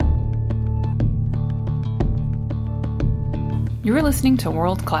You're listening to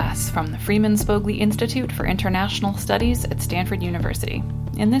World Class from the Freeman Spogli Institute for International Studies at Stanford University.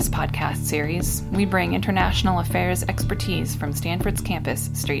 In this podcast series, we bring international affairs expertise from Stanford's campus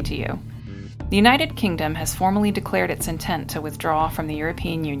straight to you. The United Kingdom has formally declared its intent to withdraw from the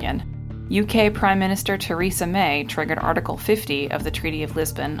European Union. UK Prime Minister Theresa May triggered Article 50 of the Treaty of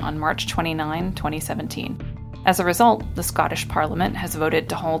Lisbon on March 29, 2017. As a result, the Scottish Parliament has voted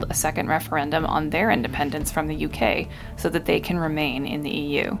to hold a second referendum on their independence from the UK so that they can remain in the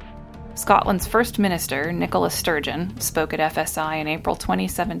EU. Scotland's First Minister, Nicola Sturgeon, spoke at FSI in April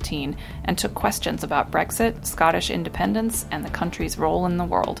 2017 and took questions about Brexit, Scottish independence, and the country's role in the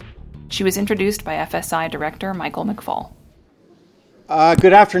world. She was introduced by FSI Director Michael McFaul.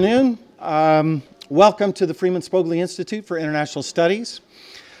 Good afternoon. Welcome to the Freeman Spogli Institute for International Studies.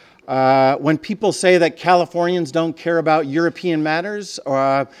 When people say that Californians don't care about European matters,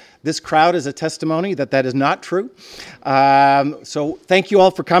 this crowd is a testimony that that is not true. So thank you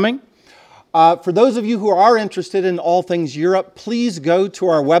all for coming. For those of you who are interested in all things Europe, please go to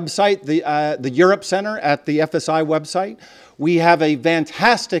our website, the Europe Center at the FSI website. We have a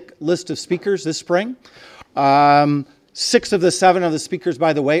fantastic list of speakers this spring. 6 of the 7 of the speakers,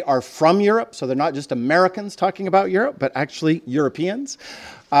 by the way, are from Europe, so they're not just Americans talking about Europe, but actually Europeans.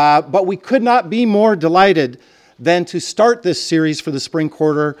 But we could not be more delighted than to start this series for the spring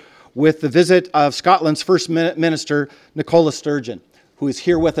quarter with the visit of Scotland's First Minister, Nicola Sturgeon, who is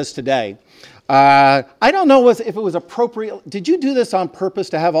here with us today. I don't know if it was appropriate. Did you do this on purpose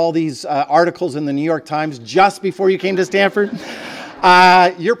to have all these articles in the New York Times just before you came to Stanford?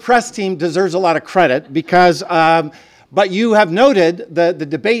 Your press team deserves a lot of credit because... But you have noted that the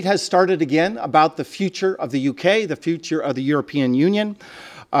debate has started again about the future of the UK, the future of the European Union,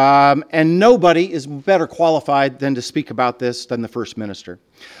 and nobody is better qualified than to speak about this than the First Minister.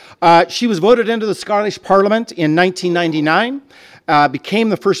 She was voted into the Scottish Parliament in 1999, became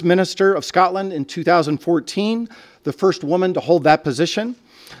the First Minister of Scotland in 2014, the first woman to hold that position.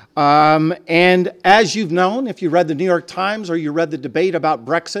 And as you've known, if you read the New York Times or you read the debate about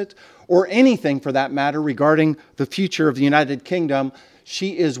Brexit, or anything for that matter regarding the future of the United Kingdom,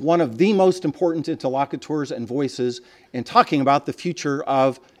 she is one of the most important interlocutors and voices in talking about the future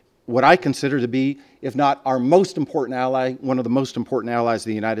of what I consider to be, if not our most important ally, one of the most important allies of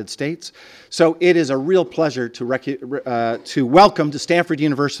the United States. So it is a real pleasure to welcome to Stanford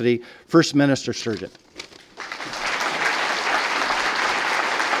University First Minister Sturgeon.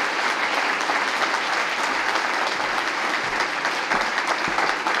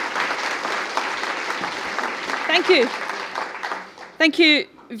 Thank you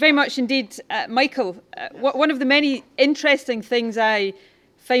very much indeed, Michael. One of the many interesting things I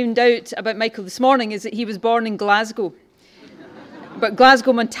found out about Michael this morning is that he was born in Glasgow, but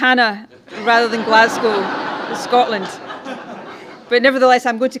Glasgow, Montana, rather than Glasgow, Scotland. But nevertheless,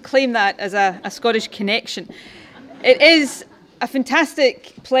 I'm going to claim that as a Scottish connection. It is a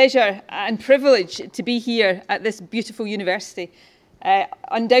fantastic pleasure and privilege to be here at this beautiful university.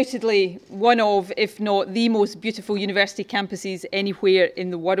 Undoubtedly one of, if not the most beautiful university campuses anywhere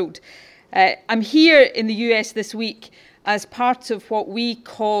in the world. I'm here in the US this week as part of what we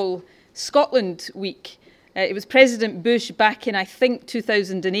call Scotland Week. It was President Bush back in, I think,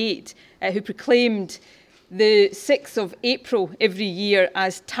 2008 who proclaimed the 6th of April every year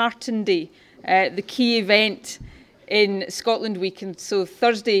as Tartan Day, the key event in Scotland Week, and so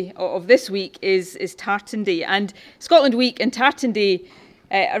Thursday of this week is Tartan Day. And Scotland Week and Tartan Day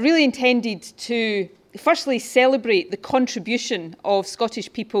are really intended to firstly celebrate the contribution of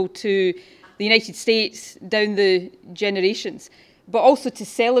Scottish people to the United States down the generations, but also to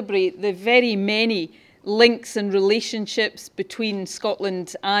celebrate the very many links and relationships between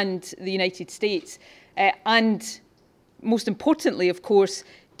Scotland and the United States. And most importantly, of course,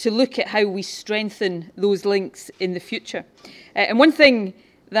 to look at how we strengthen those links in the future. And one thing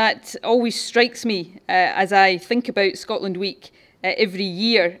that always strikes me as I think about Scotland Week every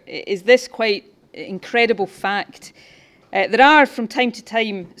year is this quite incredible fact. There are, from time to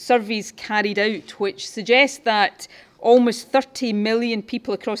time, surveys carried out which suggest that almost 30 million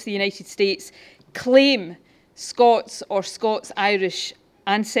people across the United States claim Scots or Scots-Irish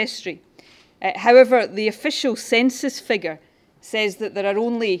ancestry. However, the official census figure says that there are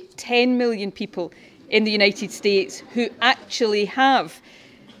only 10 million people in the United States who actually have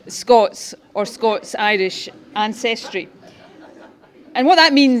Scots or Scots-Irish ancestry. And what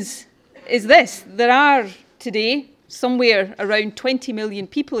that means is this: there are today somewhere around 20 million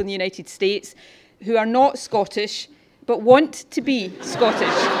people in the United States who are not Scottish but want to be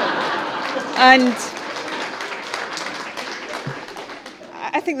Scottish. And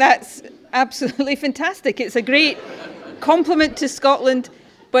I think that's absolutely fantastic. It's a great compliment to Scotland,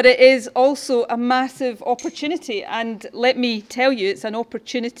 but it is also a massive opportunity. And let me tell you, it's an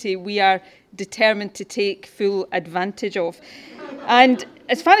opportunity we are determined to take full advantage of. And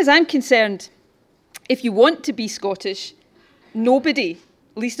as far as I'm concerned, if you want to be Scottish, nobody,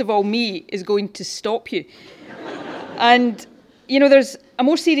 least of all me, is going to stop you. And, you know, there's a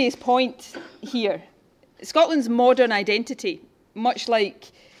more serious point here. Scotland's modern identity, much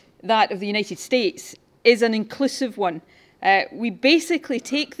like that of the United States, is an inclusive one. We basically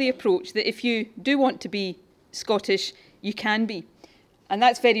take the approach that if you do want to be Scottish, you can be. And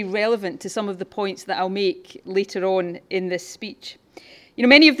that's very relevant to some of the points that I'll make later on in this speech. You know,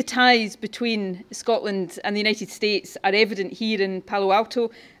 many of the ties between Scotland and the United States are evident here in Palo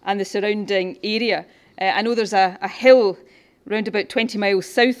Alto and the surrounding area. I know there's a hill around about 20 miles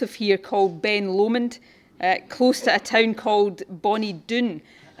south of here called Ben Lomond, close to a town called Bonnie Doon,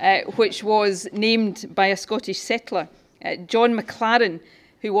 which was named by a Scottish settler. John McLaren,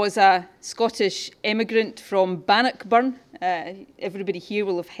 who was a Scottish emigrant from Bannockburn. Everybody here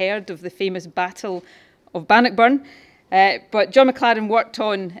will have heard of the famous Battle of Bannockburn. But John McLaren worked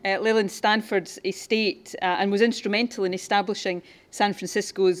on Leland Stanford's estate and was instrumental in establishing San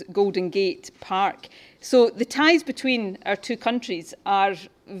Francisco's Golden Gate Park. So the ties between our two countries are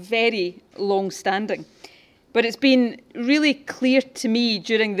very long-standing. But it's been really clear to me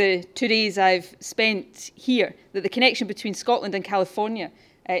during the 2 days I've spent here that the connection between Scotland and California,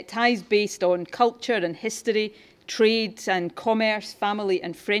 ties based on culture and history, trade and commerce, family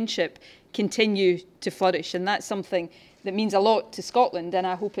and friendship, continue to flourish. And that's something that means a lot to Scotland, and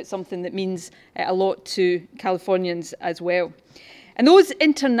I hope it's something that means a lot to Californians as well. And those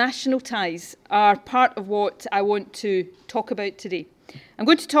international ties are part of what I want to talk about today. I'm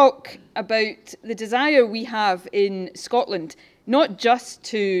going to talk about the desire we have in Scotland, not just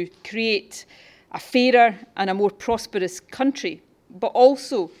to create a fairer and a more prosperous country, but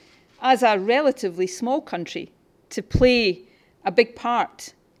also, as a relatively small country, to play a big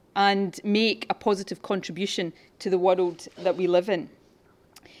part and make a positive contribution to the world that we live in.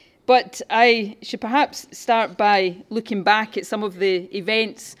 But I should perhaps start by looking back at some of the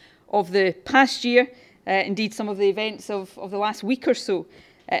events of the past year, indeed some of the events of the last week or so.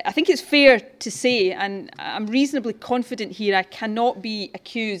 I think it's fair to say, and I'm reasonably confident here, I cannot be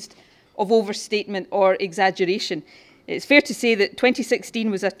accused of overstatement or exaggeration. It's fair to say that 2016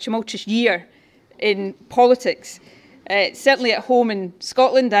 was a tumultuous year in politics, certainly at home in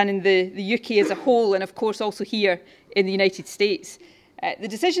Scotland and in the UK as a whole, and of course also here in the United States. The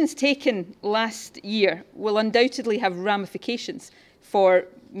decisions taken last year will undoubtedly have ramifications for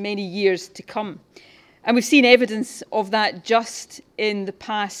many years to come. And we've seen evidence of that just in the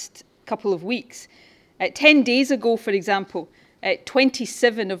past couple of weeks. 10 days ago, for example,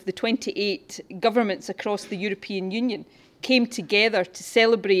 27 of the 28 governments across the European Union came together to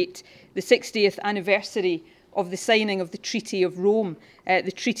celebrate the 60th anniversary of the signing of the Treaty of Rome.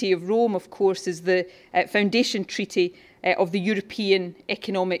 The Treaty of Rome, of course, is the foundation treaty of the European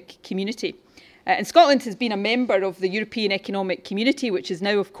Economic Community. And Scotland has been a member of the European Economic Community, which is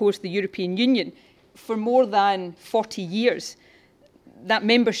now, of course, the European Union, for more than 40 years. That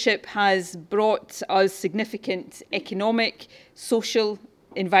membership has brought us significant economic, social,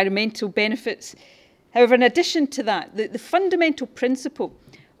 environmental benefits. However, in addition to that, the fundamental principle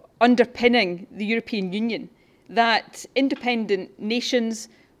underpinning the European Union, that independent nations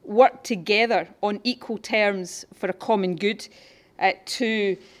work together on equal terms for a common good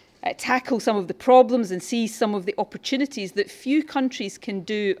to tackle some of the problems and seize some of the opportunities that few countries can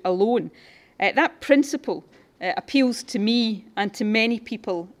do alone. That principle appeals to me and to many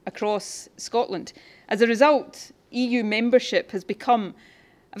people across Scotland. As a result, EU membership has become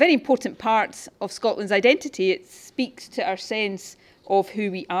a very important part of Scotland's identity. It speaks to our sense of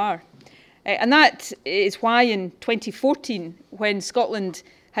who we are. And that is why in 2014, when Scotland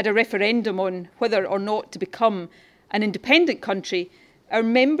had a referendum on whether or not to become an independent country, our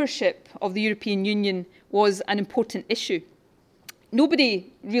membership of the European Union was an important issue.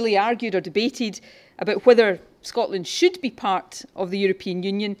 Nobody really argued or debated about whether Scotland should be part of the European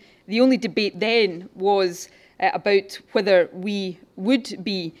Union. The only debate then was about whether we would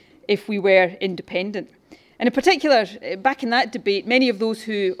be if we were independent. And in particular, back in that debate, many of those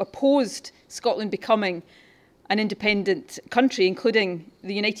who opposed Scotland becoming an independent country, including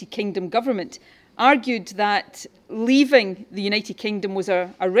the United Kingdom government, argued that leaving the United Kingdom was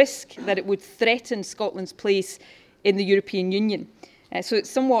a risk, that it would threaten Scotland's place in the European Union. So it's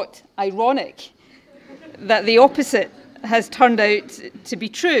somewhat ironic that the opposite has turned out to be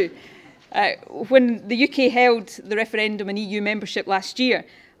true. When the UK held the referendum on EU membership last year,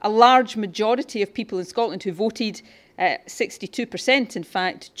 a large majority of people in Scotland who voted 62%, in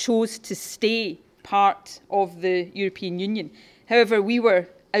fact, chose to stay part of the European Union. However, we were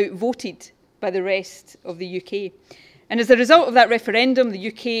outvoted by the rest of the UK. And as a result of that referendum, the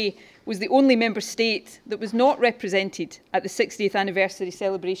UK was the only member state that was not represented at the 60th anniversary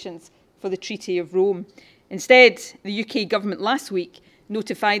celebrations for the Treaty of Rome. Instead, the UK government last week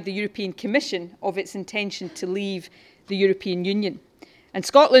notified the European Commission of its intention to leave the European Union. And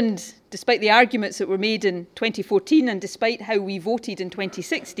Scotland, despite the arguments that were made in 2014 and despite how we voted in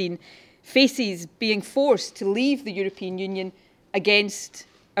 2016, faces being forced to leave the European Union against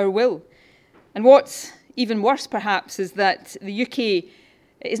our will. And what's even worse, perhaps, is that the UK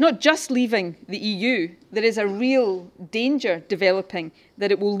is not just leaving the EU. There is a real danger developing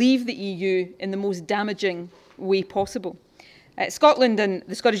that it will leave the EU in the most damaging way possible. Scotland and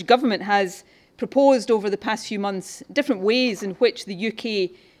the Scottish Government has proposed over the past few months different ways in which the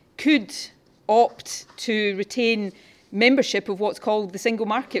UK could opt to retain membership of what's called the single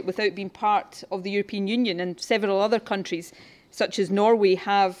market without being part of the European Union, and several other countries such as Norway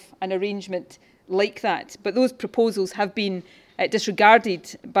have an arrangement like that. But those proposals have been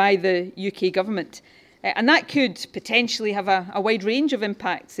disregarded by the UK government. And that could potentially have a wide range of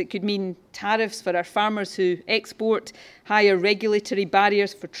impacts. It could mean tariffs for our farmers who export, higher regulatory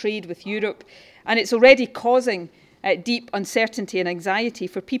barriers for trade with Europe. And it's already causing deep uncertainty and anxiety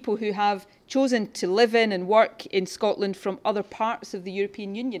for people who have chosen to live in and work in Scotland from other parts of the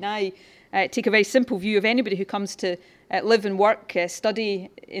European Union. I take a very simple view of anybody who comes to live and work, study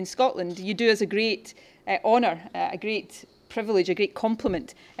in Scotland. You do us a great honour, a great privilege, a great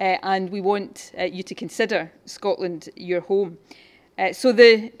compliment, and we want you to consider Scotland your home. So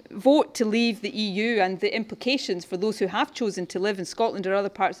the vote to leave the EU and the implications for those who have chosen to live in Scotland or other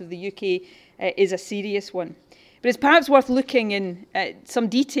parts of the UK is a serious one. But it's perhaps worth looking in some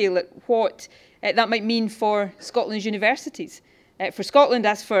detail at what that might mean for Scotland's universities. For Scotland,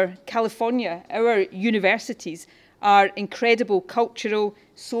 as for California, our universities are incredible cultural,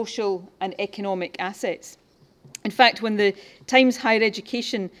 social and economic assets. In fact, when the Times Higher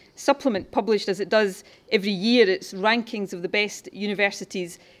Education supplement published, as it does every year, its rankings of the best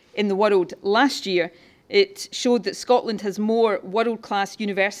universities in the world last year, it showed that Scotland has more world-class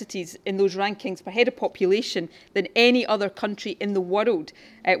universities in those rankings per head of population than any other country in the world,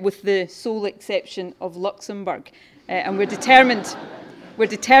 with the sole exception of Luxembourg. And we're determined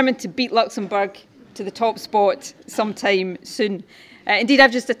to beat Luxembourg to the top spot sometime soon. Indeed,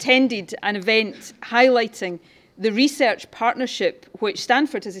 I've just attended an event highlighting the research partnership which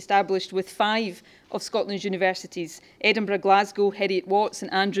Stanford has established with 5 of Scotland's universities, Edinburgh, Glasgow, Heriot-Watt,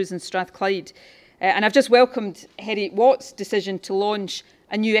 St Andrews and Strathclyde. And I've just welcomed Heriot-Watt's decision to launch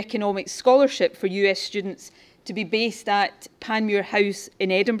a new economics scholarship for US students to be based at Panmure House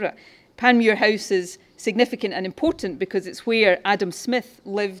in Edinburgh. Panmure House is significant and important because it's where Adam Smith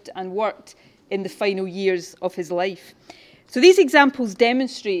lived and worked in the final years of his life. So these examples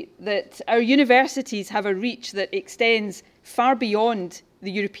demonstrate that our universities have a reach that extends far beyond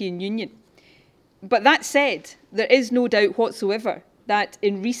the European Union. But that said, there is no doubt whatsoever that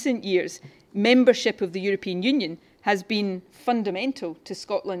in recent years, membership of the European Union has been fundamental to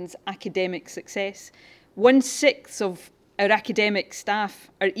Scotland's academic success. 1/6 of our academic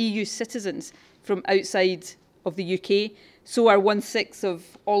staff are EU citizens from outside of the UK. So are 1/6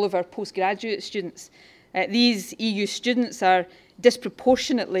 of all of our postgraduate students. These EU students are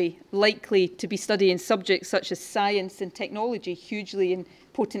disproportionately likely to be studying subjects such as science and technology, hugely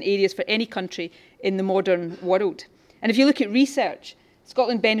important areas for any country in the modern world. And if you look at research,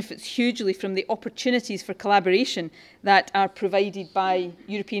 Scotland benefits hugely from the opportunities for collaboration that are provided by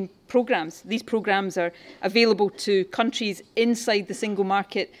European programmes. These programmes are available to countries inside the single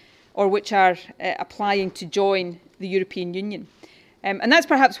market or which are applying to join the European Union. And that's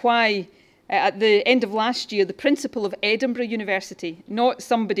perhaps why at the end of last year, the principal of Edinburgh University, not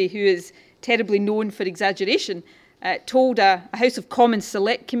somebody who is terribly known for exaggeration, told a House of Commons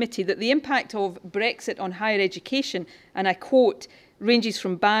Select Committee that the impact of Brexit on higher education, and I quote, ranges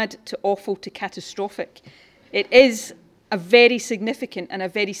from bad to awful to catastrophic. It is a very significant and a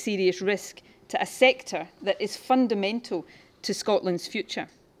very serious risk to a sector that is fundamental to Scotland's future.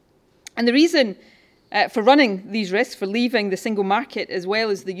 And the reason for running these risks, for leaving the single market as well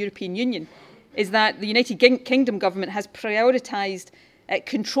as the European Union, is that the United Kingdom government has prioritised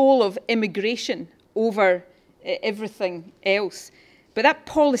control of immigration over everything else. But that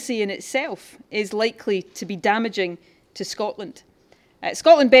policy in itself is likely to be damaging to Scotland.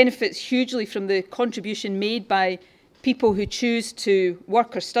 Scotland benefits hugely from the contribution made by people who choose to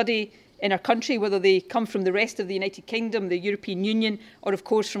work or study in our country, whether they come from the rest of the United Kingdom, the European Union, or of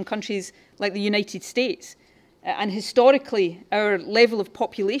course from countries like the United States. And historically, our level of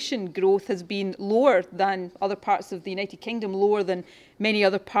population growth has been lower than other parts of the United Kingdom, lower than many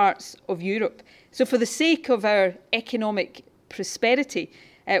other parts of Europe. So for the sake of our economic prosperity,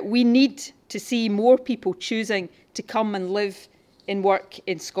 we need to see more people choosing to come and live and work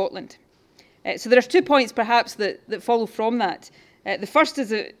in Scotland. So there are 2 points perhaps that follow from that. The first is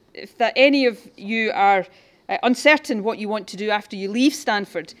that if any of you are uncertain what you want to do after you leave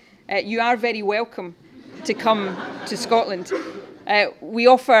Stanford, you are very welcome to come to Scotland. We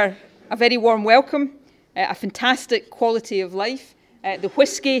offer a very warm welcome, a fantastic quality of life. The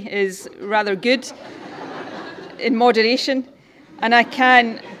whisky is rather good in moderation, and I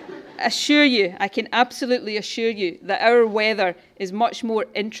can absolutely assure you that our weather is much more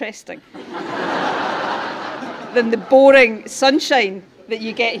interesting than the boring sunshine that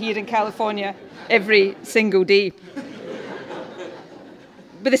you get here in California every single day.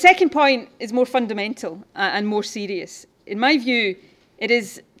 But the second point is more fundamental and more serious. In my view, it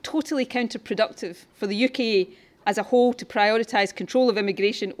is totally counterproductive for the UK as a whole to prioritise control of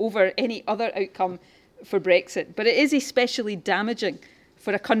immigration over any other outcome for Brexit. But it is especially damaging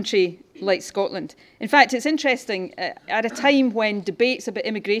for a country like Scotland. In fact, it's interesting, at a time when debates about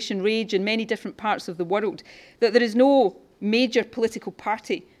immigration rage in many different parts of the world, that there is no major political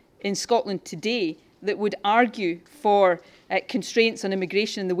party in Scotland today that would argue for constraints on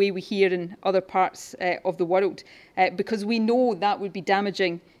immigration in the way we hear in other parts of the world, because we know that would be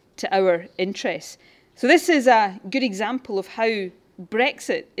damaging to our interests. So this is a good example of how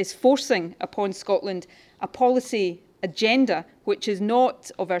Brexit is forcing upon Scotland a policy agenda which is not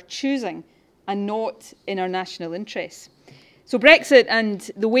of our choosing and not in our national interests. So Brexit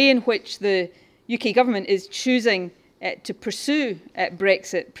and the way in which the UK government is choosing to pursue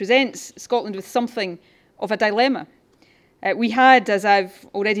Brexit presents Scotland with something of a dilemma. We had, as I've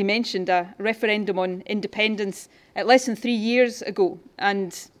already mentioned, a referendum on independence less than 3 years ago,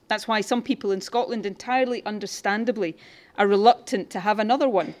 and that's why some people in Scotland, entirely understandably, are reluctant to have another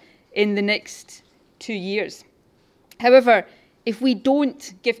one in the next 2 years. However, if we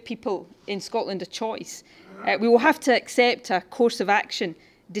don't give people in Scotland a choice, we will have to accept a course of action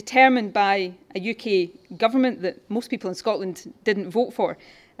determined by a UK government that most people in Scotland didn't vote for,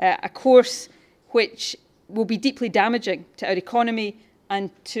 a course which will be deeply damaging to our economy and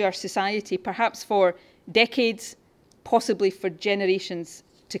to our society, perhaps for decades, possibly for generations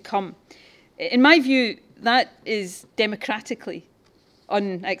to come. In my view, that is democratically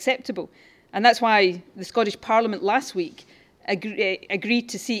unacceptable. And that's why the Scottish Parliament last week agreed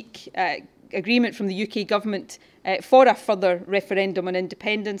to seek agreement from the UK government for a further referendum on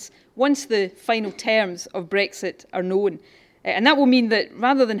independence once the final terms of Brexit are known. And that will mean that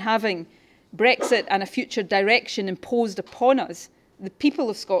rather than having Brexit and a future direction imposed upon us, the people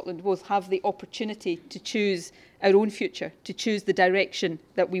of Scotland will have the opportunity to choose our own future, to choose the direction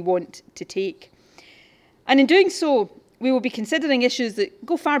that we want to take. And in doing so, we will be considering issues that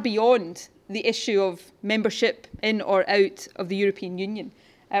go far beyond the issue of membership in or out of the European Union.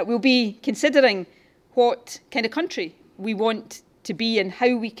 We'll be considering what kind of country we want to be and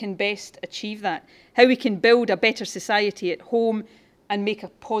how we can best achieve that, how we can build a better society at home and make a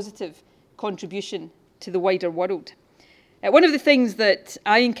positive contribution to the wider world. One of the things that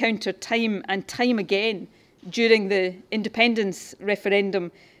I encountered time and time again during the independence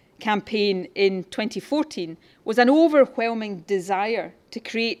referendum campaign in 2014 was an overwhelming desire to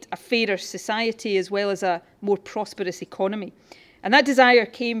create a fairer society as well as a more prosperous economy. And that desire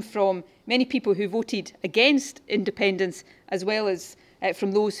came from many people who voted against independence as well as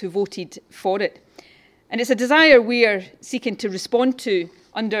from those who voted for it. And it's a desire we are seeking to respond to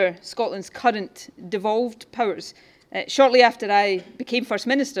under Scotland's current devolved powers. Shortly after I became First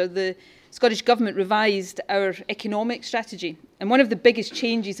Minister, the Scottish Government revised our economic strategy. And one of the biggest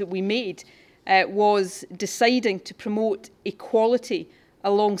changes that we made was deciding to promote equality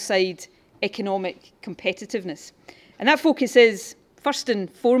alongside economic competitiveness. And that focus is, first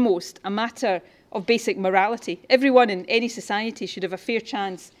and foremost, a matter of basic morality. Everyone in any society should have a fair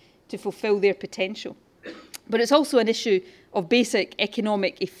chance to fulfil their potential. But it's also an issue of basic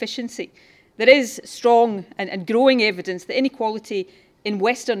economic efficiency. There is strong and growing evidence that inequality in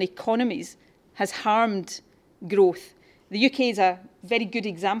Western economies has harmed growth. The UK is a very good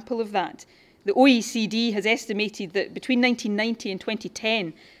example of that. The OECD has estimated that between 1990 and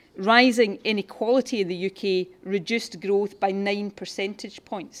 2010, rising inequality in the UK reduced growth by 9 percentage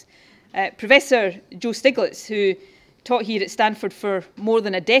points. Professor Joe Stiglitz, who taught here at Stanford for more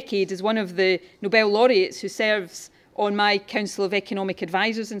than a decade, is one of the Nobel laureates who serves on my Council of Economic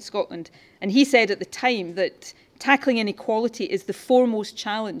Advisors in Scotland. And he said at the time that tackling inequality is the foremost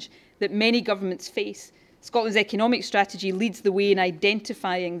challenge that many governments face, Scotland's economic strategy leads the way in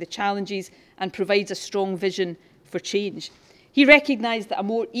identifying the challenges and provides a strong vision for change. He recognised that a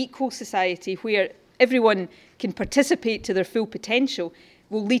more equal society where everyone can participate to their full potential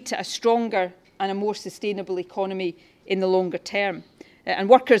will lead to a stronger and a more sustainable economy in the longer term. And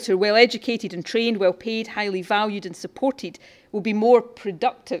workers who are well educated and trained, well paid, highly valued and supported will be more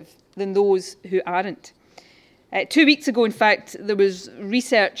productive than those who aren't. 2 weeks ago, in fact, there was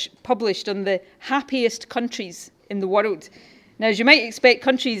research published on the happiest countries in the world. Now, as you might expect,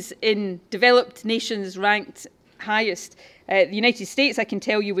 countries in developed nations ranked highest. The United States, I can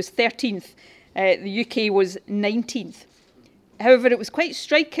tell you, was 13th. The UK was 19th. However, it was quite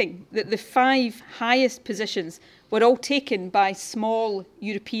striking that the 5 highest positions were all taken by small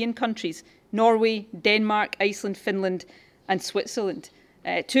European countries: Norway, Denmark, Iceland, Finland and Switzerland.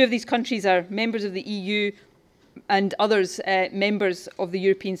 2 of these countries are members of the EU and others members of the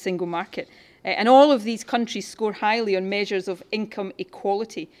European single market. And all of these countries score highly on measures of income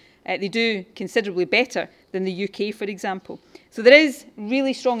equality. They do considerably better than the UK, for example. So there is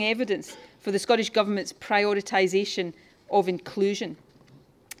really strong evidence for the Scottish Government's prioritisation of inclusion.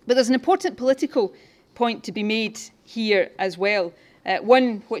 But there's an important political point to be made here as well,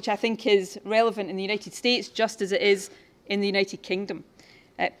 one which I think is relevant in the United States just as it is in the United Kingdom.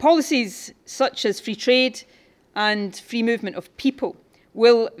 Policies such as free trade and free movement of people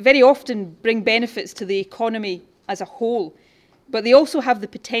will very often bring benefits to the economy as a whole, but they also have the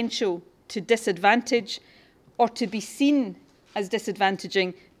potential to disadvantage or to be seen as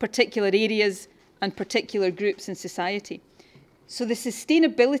disadvantaging particular areas and particular groups in society. So the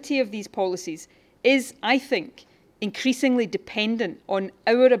sustainability of these policies is, I think, increasingly dependent on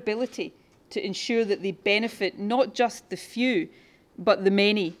our ability to ensure that they benefit not just the few, but the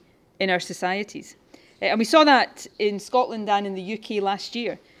many in our societies. And we saw that in Scotland and in the UK last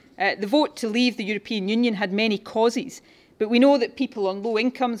year. The vote to leave the European Union had many causes, but we know that people on low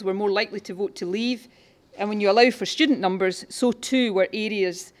incomes were more likely to vote to leave. And when you allow for student numbers, so too were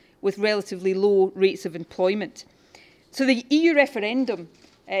areas with relatively low rates of employment. So the EU referendum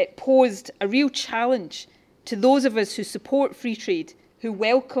posed a real challenge to those of us who support free trade, who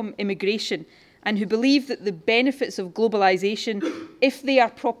welcome immigration, and who believe that the benefits of globalisation, if they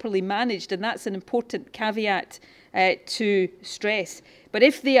are properly managed, and that's an important caveat to stress, but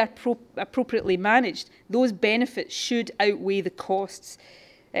if they are appropriately managed, those benefits should outweigh the costs.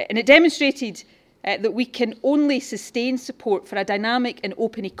 And it demonstrated that we can only sustain support for a dynamic and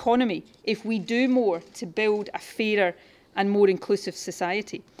open economy if we do more to build a fairer and more inclusive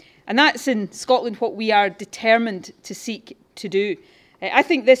society. And that's in Scotland what we are determined to seek to do. I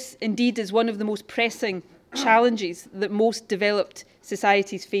think this indeed is one of the most pressing challenges that most developed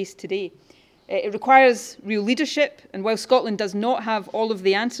societies face today. It requires real leadership, and while Scotland does not have all of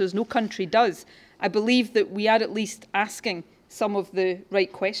the answers, no country does, I believe that we are at least asking some of the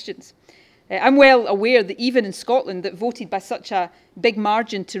right questions. I'm well aware that even in Scotland, that voted by such a big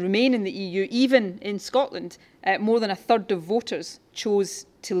margin to remain in the EU, even in Scotland, more than a third of voters chose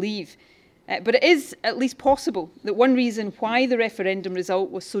to leave. But it is at least possible that one reason why the referendum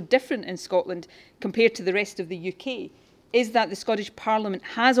result was so different in Scotland compared to the rest of the UK is that the Scottish Parliament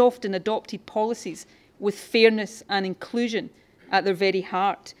has often adopted policies with fairness and inclusion at their very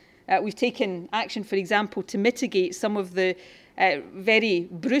heart. We've taken action, for example, to mitigate some of the very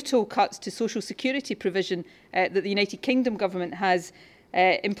brutal cuts to social security provision that the United Kingdom government has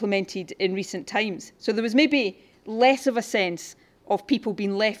implemented in recent times. So there was maybe less of a sense of people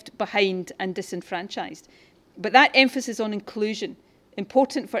being left behind and disenfranchised. But that emphasis on inclusion,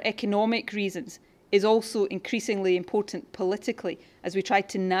 important for economic reasons, is also increasingly important politically as we try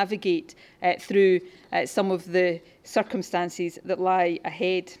to navigate through some of the circumstances that lie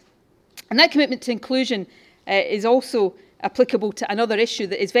ahead. And that commitment to inclusion is also applicable to another issue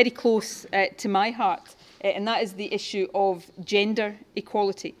that is very close to my heart, and that is the issue of gender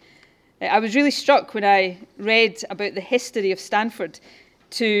equality. I was really struck when I read about the history of Stanford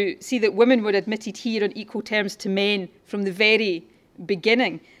to see that women were admitted here on equal terms to men from the very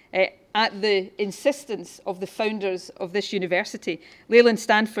beginning, at the insistence of the founders of this university. Leland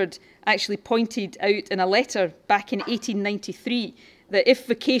Stanford actually pointed out in a letter back in 1893 that if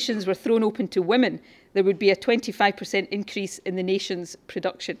vacations were thrown open to women, there would be a 25% increase in the nation's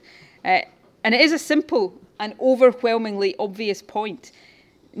production. And it is a simple and overwhelmingly obvious point.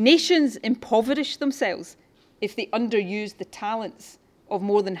 Nations impoverish themselves if they underuse the talents of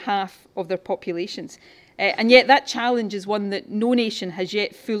more than half of their populations. And yet that challenge is one that no nation has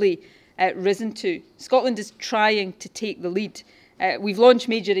yet fully risen to. Scotland is trying to take the lead. We've launched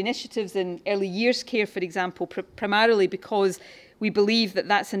major initiatives in early years care, for example, primarily because we believe that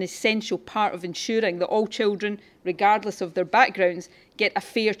that's an essential part of ensuring that all children, regardless of their backgrounds, get a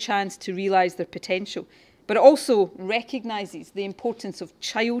fair chance to realise their potential. But it also recognises the importance of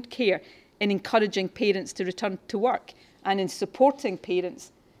childcare in encouraging parents to return to work and in supporting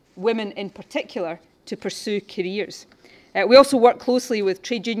parents, women in particular, to pursue careers. We also work closely with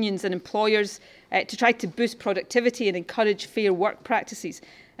trade unions and employers to try to boost productivity and encourage fair work practices.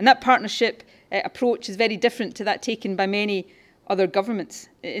 And that partnership approach is very different to that taken by many other governments.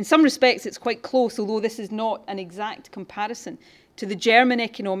 In some respects, it's quite close, although this is not an exact comparison to the German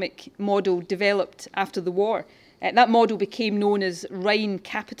economic model developed after the war. That model became known as Rhine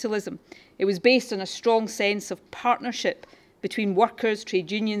capitalism. It was based on a strong sense of partnership between workers,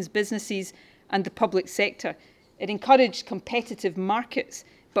 trade unions, businesses, and the public sector. It encouraged competitive markets,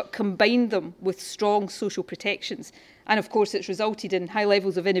 but combined them with strong social protections. And of course, it's resulted in high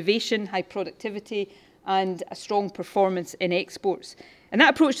levels of innovation, high productivity, and a strong performance in exports. And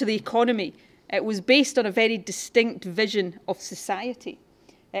that approach to the economy was based on a very distinct vision of society.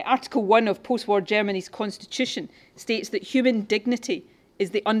 Article 1 of post-war Germany's constitution states that human dignity is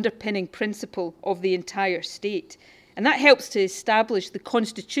the underpinning principle of the entire state. And that helps to establish the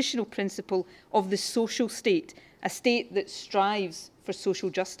constitutional principle of the social state, a state that strives for social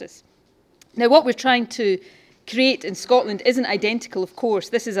justice. Now, what we're trying to create in Scotland isn't identical, of course.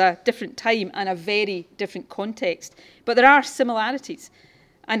 This is a different time and a very different context. But there are similarities.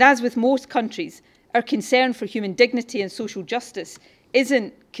 And as with most countries, our concern for human dignity and social justice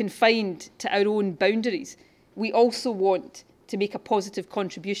isn't confined to our own boundaries. We also want to make a positive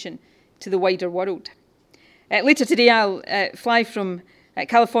contribution to the wider world. Later today, I'll fly from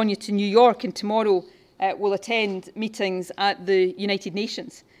California to New York, and tomorrow we'll attend meetings at the United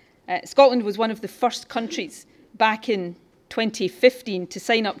Nations. Scotland was one of the first countries back in 2015 to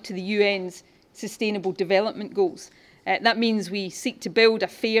sign up to the UN's Sustainable Development Goals. That means we seek to build a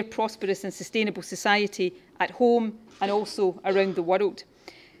fair, prosperous and sustainable society at home and also around the world.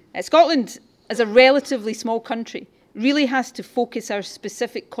 Scotland, as a relatively small country, really has to focus our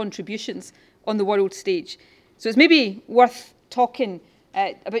specific contributions on the world stage. So it's maybe worth talking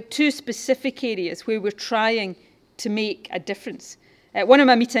about two specific areas where we're trying to make a difference. One of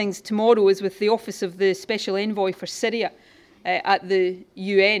my meetings tomorrow is with the Office of the Special Envoy for Syria at the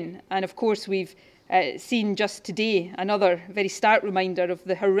UN. And of course, we've seen just today another very stark reminder of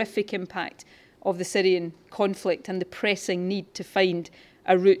the horrific impact of the Syrian conflict and the pressing need to find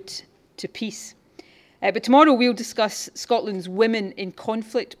a route to peace. But tomorrow we'll discuss Scotland's Women in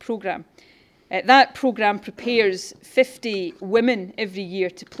Conflict programme. That programme prepares 50 women every year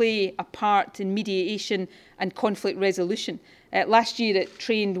to play a part in mediation and conflict resolution. Last year it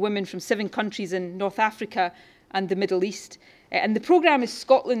trained women from 7 countries in North Africa and the Middle East. And the programme is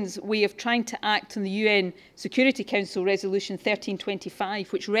Scotland's way of trying to act on the UN Security Council Resolution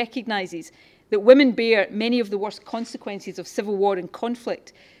 1325, which recognises that women bear many of the worst consequences of civil war and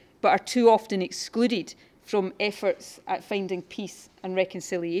conflict, but are too often excluded from efforts at finding peace and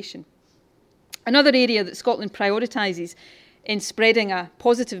reconciliation. Another area that Scotland prioritises in spreading a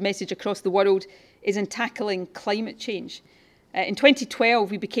positive message across the world is in tackling climate change. In 2012,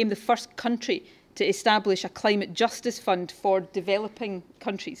 we became the first country to establish a climate justice fund for developing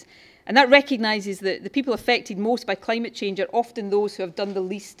countries. And that recognises that the people affected most by climate change are often those who have done the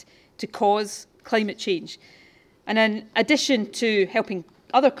least to cause climate change. And in addition to helping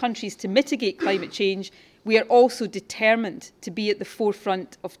other countries to mitigate climate change, we are also determined to be at the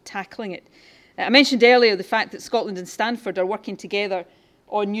forefront of tackling it. I mentioned earlier the fact that Scotland and Stanford are working together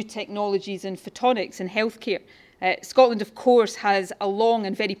on new technologies in photonics and healthcare. Scotland, of course, has a long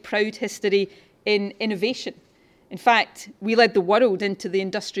and very proud history in innovation. In fact, we led the world into the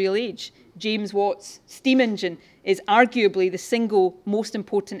industrial age. James Watt's steam engine is arguably the single most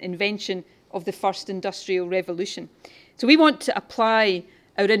important invention of the first industrial revolution. So we want to apply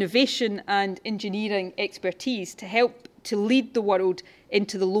our innovation and engineering expertise to help to lead the world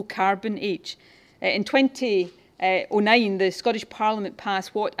into the low-carbon age. In 2009, the Scottish Parliament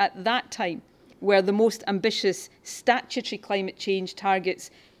passed what at that time were the most ambitious statutory climate change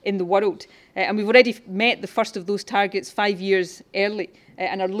targets in the world. And we've already met the first of those targets 5 years early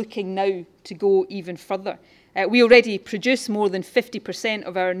and are looking now to go even further. We already produce more than 50%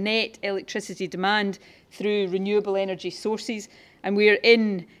 of our net electricity demand through renewable energy sources, and we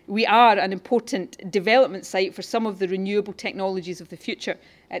are an important development site for some of the renewable technologies of the future.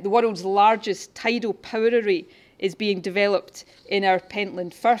 The world's largest tidal power array is being developed in our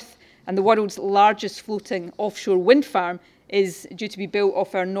Pentland Firth, and the world's largest floating offshore wind farm is due to be built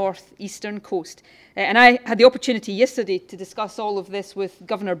off our north-eastern coast. And I had the opportunity yesterday to discuss all of this with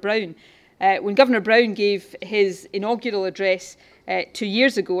Governor Brown. When Governor Brown gave his inaugural address 2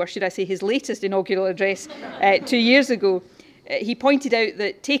 years ago, or should I say his latest inaugural address 2 years ago, he pointed out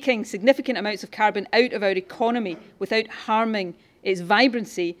that taking significant amounts of carbon out of our economy without harming its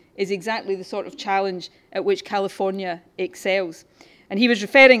vibrancy is exactly the sort of challenge at which California excels. And he was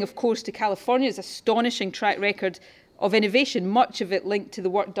referring, of course, to California's astonishing track record of innovation, much of it linked to the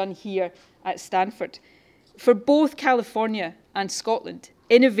work done here at Stanford. For both California and Scotland,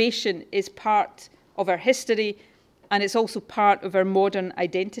 innovation is part of our history, and it's also part of our modern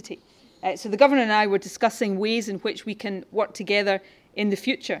identity. So the Governor and I were discussing ways in which we can work together in the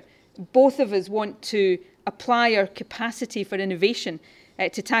future. Both of us want to apply our capacity for innovation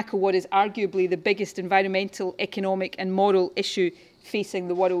to tackle what is arguably the biggest environmental, economic and moral issue facing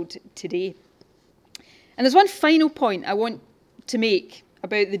the world today. And there's one final point I want to make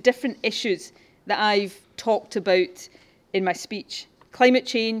about the different issues that I've talked about in my speech: climate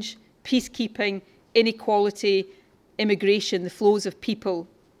change, peacekeeping, inequality, immigration, the flows of people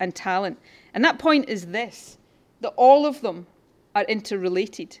and talent. And that point is this, that all of them are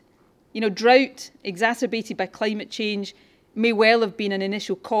interrelated. Drought exacerbated by climate change may well have been an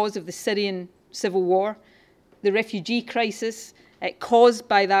initial cause of the Syrian civil war. The refugee crisis caused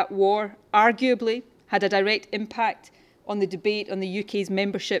by that war arguably had a direct impact on the debate on the UK's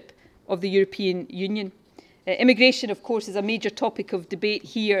membership of the European Union. Immigration, of course, is a major topic of debate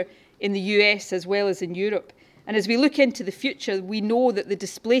here in the US as well as in Europe. And as we look into the future, we know that the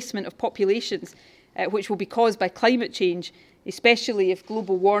displacement of populations, which will be caused by climate change, especially if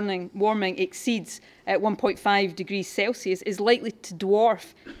global warming exceeds 1.5 degrees Celsius, is likely to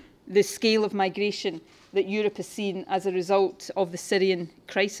dwarf the scale of migration that Europe has seen as a result of the Syrian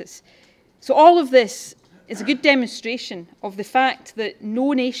crisis. So all of this is a good demonstration of the fact that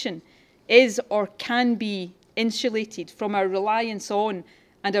no nation is or can be insulated from our reliance on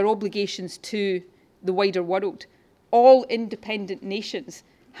and our obligations to the wider world. All independent nations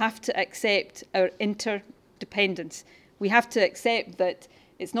have to accept our interdependence. We have to accept that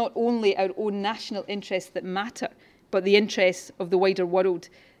it's not only our own national interests that matter, but the interests of the wider world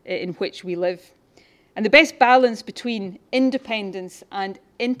in which we live. And the best balance between independence and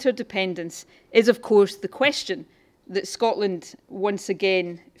interdependence is, of course, the question that Scotland once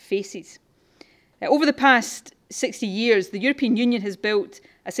again faces. Over the past 60 years, the European Union has built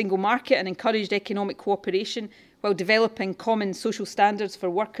a single market and encouraged economic cooperation while developing common social standards for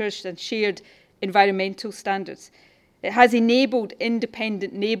workers and shared environmental standards. It has enabled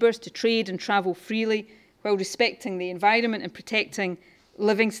independent neighbours to trade and travel freely while respecting the environment and protecting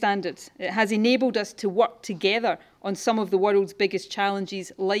living standards. It has enabled us to work together on some of the world's biggest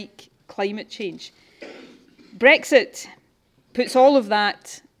challenges, like climate change. Brexit puts all of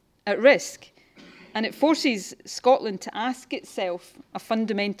that at risk, and it forces Scotland to ask itself a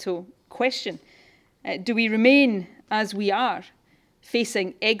fundamental question. Do we remain as we are,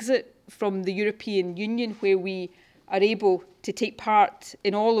 facing exit from the European Union, where we are able to take part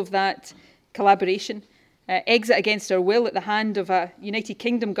in all of that collaboration, exit against our will at the hand of a United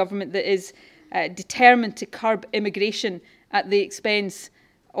Kingdom government that is determined to curb immigration at the expense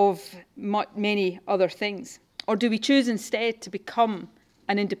of many other things? Or do we choose instead to become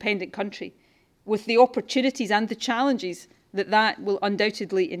an independent country, with the opportunities and the challenges that will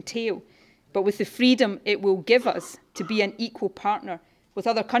undoubtedly entail, but with the freedom it will give us to be an equal partner with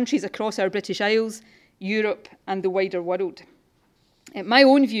other countries across our British Isles, Europe and the wider world? My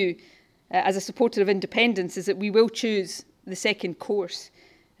own view as a supporter of independence is that we will choose the second course.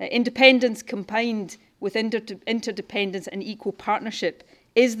 Independence combined with interdependence and equal partnership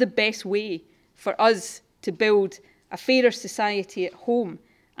is the best way for us to build a fairer society at home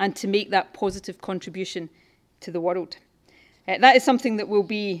and to make that positive contribution to the world. That is something that will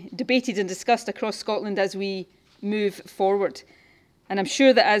be debated and discussed across Scotland as we move forward. And I'm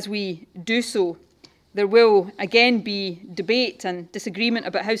sure that as we do so, there will again be debate and disagreement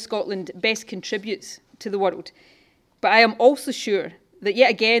about how Scotland best contributes to the world. But I am also sure that yet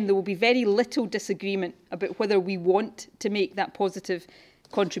again there will be very little disagreement about whether we want to make that positive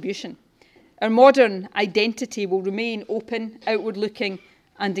contribution. Our modern identity will remain open, outward-looking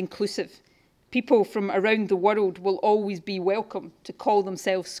and inclusive. People from around the world will always be welcome to call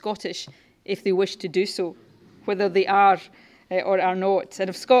themselves Scottish if they wish to do so, whether they are or are not. And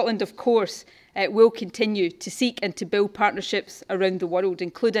if Scotland, of course, will continue to seek and to build partnerships around the world,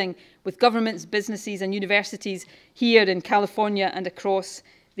 including with governments, businesses and universities here in California and across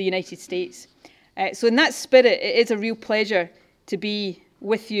the United States. So in that spirit, it is a real pleasure to be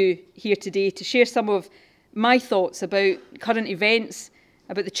with you here today to share some of my thoughts about current events,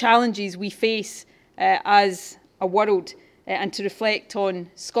 about the challenges we face as a world, and to reflect on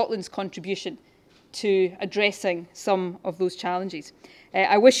Scotland's contribution to addressing some of those challenges.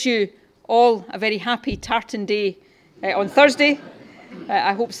 I wish you all a very happy Tartan Day on Thursday.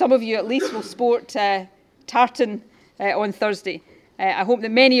 I hope some of you at least will sport tartan on Thursday. I hope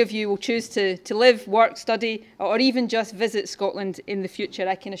that many of you will choose to live, work, study, or even just visit Scotland in the future.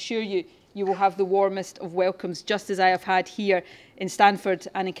 I can assure you, you will have the warmest of welcomes, just as I have had here in Stanford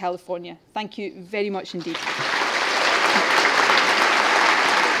and in California. Thank you very much indeed.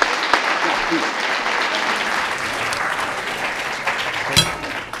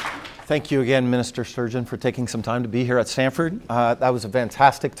 Thank you again, Minister Sturgeon, for taking some time to be here at Stanford. That was a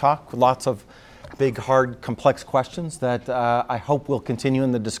fantastic talk with lots of big, hard, complex questions that I hope will continue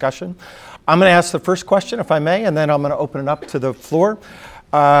in the discussion. I'm going to ask the first question, if I may, and then I'm going to open it up to the floor.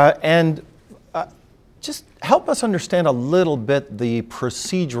 Just help us understand a little bit the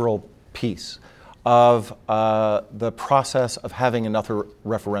procedural piece of the process of having another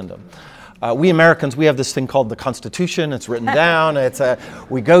referendum. We Americans, we have this thing called the Constitution. It's written down.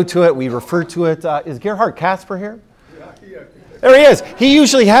 We go to it. We refer to it. Is Gerhard Casper here? Yeah. There he is. He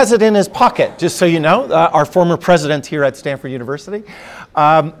usually has it in his pocket, just so you know, our former president here at Stanford University.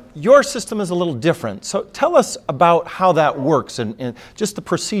 Your system is a little different. So tell us about how that works and just the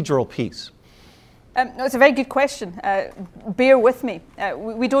procedural piece. No, it's a very good question. Bear with me.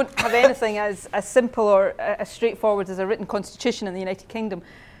 We don't have anything as simple or as straightforward as a written constitution in the United Kingdom.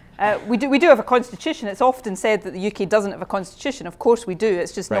 We do have a constitution. It's often said that the UK doesn't have a constitution. Of course we do.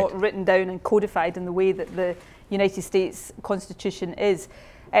 It's just not written down and codified in the way that the United States Constitution is.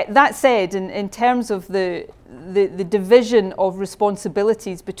 That said, in terms of the division of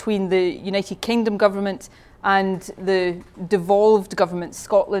responsibilities between the United Kingdom government and the devolved governments,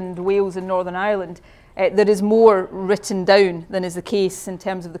 Scotland, Wales and Northern Ireland, there is more written down than is the case in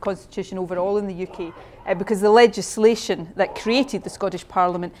terms of the Constitution overall in the UK, because the legislation that created the Scottish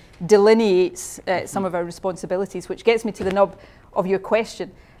Parliament delineates some of our responsibilities, which gets me to the nub of your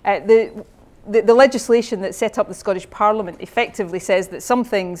question. The legislation that set up the Scottish Parliament effectively says that some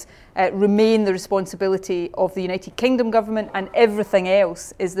things remain the responsibility of the United Kingdom government and everything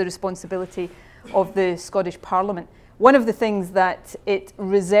else is the responsibility of the Scottish Parliament. One of the things that it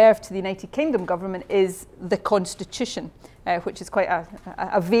reserved to the United Kingdom government is the Constitution, which is quite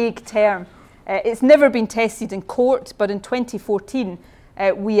a vague term. It's never been tested in court, but in 2014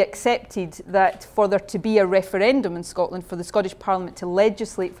 we accepted that for there to be a referendum in Scotland, for the Scottish Parliament to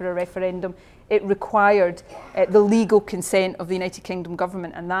legislate for a referendum, it required the legal consent of the United Kingdom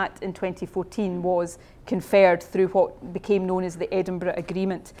government, and that in 2014 was conferred through what became known as the Edinburgh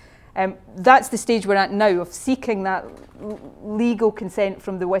Agreement. That's the stage we're at now, of seeking that legal consent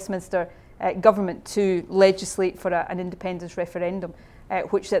from the Westminster government to legislate for an independence referendum,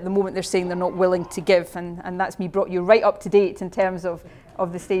 which at the moment they're saying they're not willing to give, and that's me brought you right up to date in terms of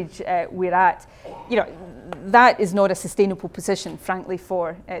the stage we're at. You know, that is not a sustainable position, frankly,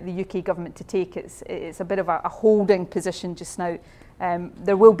 for the UK government to take. It's a bit of a holding position just now.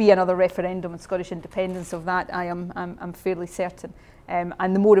 There will be another referendum on Scottish independence, of that I'm fairly certain.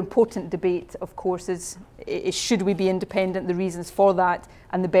 And the more important debate, of course, is should we be independent, the reasons for that,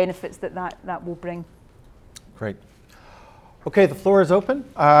 and the benefits that will bring. Great. Okay, the floor is open.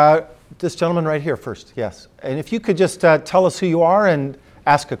 This gentleman right here first, yes. And if you could just tell us who you are and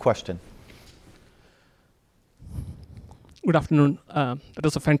ask a question. Good afternoon. That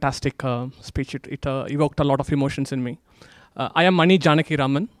was a fantastic speech. It evoked a lot of emotions in me. I am Mani Janaki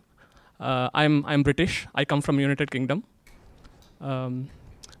Raman. I'm British. I come from United Kingdom.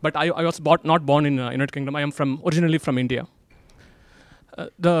 But I was not born in United Kingdom. I am originally from India.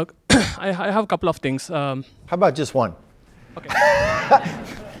 I have a couple of things. How about just one? Okay.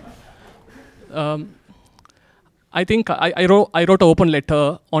 I think I wrote an open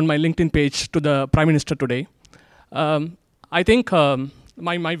letter on my LinkedIn page to the Prime Minister today. I think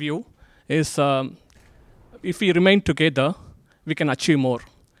my view is if we remain together, we can achieve more.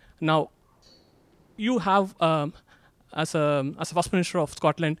 Now, you have, as a First Minister of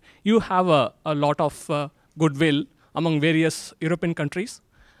Scotland, you have a lot of goodwill among various European countries,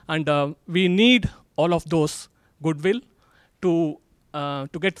 and we need all of those goodwill to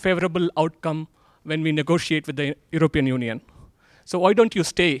get favorable outcome when we negotiate with the European Union. So why don't you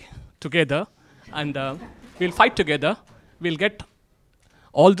stay together and we'll fight together. We'll get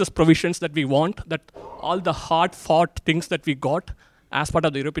all those provisions that we want, that all the hard-fought things that we got as part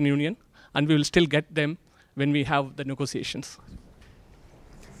of the European Union, and we will still get them when we have the negotiations.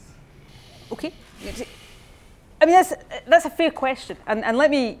 Okay. I mean, that's a fair question, and let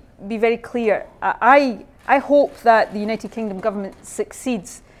me be very clear. I hope that the United Kingdom government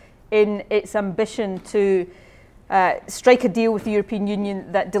succeeds in its ambition to strike a deal with the European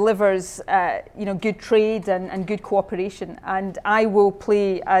Union that delivers good trade and good cooperation. And I will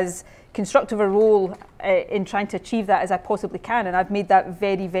play as constructive a role in trying to achieve that as I possibly can, and I've made that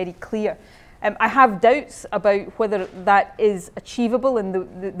very, very clear. I have doubts about whether that is achievable in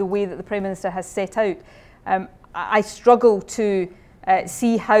the way that the Prime Minister has set out. I struggle to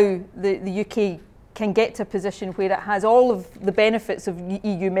see how the UK can get to a position where it has all of the benefits of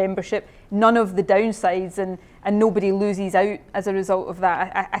EU membership, none of the downsides, and nobody loses out as a result of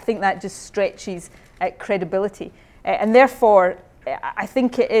that. I think that just stretches credibility. And therefore, I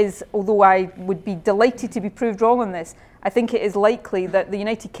think it is, although I would be delighted to be proved wrong on this, I think it is likely that the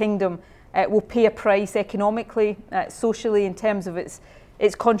United Kingdom will pay a price economically, socially, in terms of its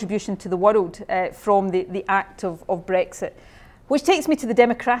contribution to the world from the act of Brexit. Which takes me to the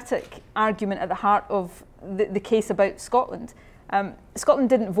democratic argument at the heart of the case about Scotland. Scotland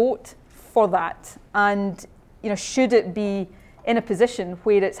didn't vote for that, and should it be in a position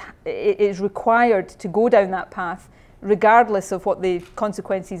where it is required to go down that path, regardless of what the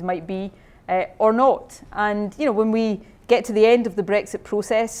consequences might be or not. And when we get to the end of the Brexit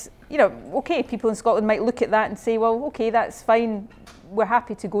process, okay, people in Scotland might look at that and say, well, okay, that's fine, we're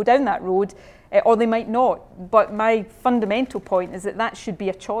happy to go down that road. Or they might not. But my fundamental point is that should be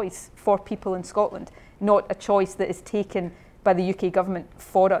a choice for people in Scotland, not a choice that is taken by the UK government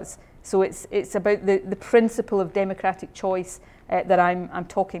for us. So it's about the principle of democratic choice that I'm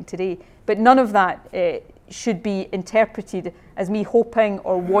talking today. But none of that should be interpreted as me hoping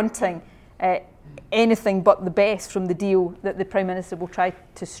or wanting anything but the best from the deal that the Prime Minister will try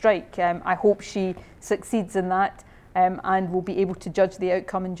to strike. I hope she succeeds in that and will be able to judge the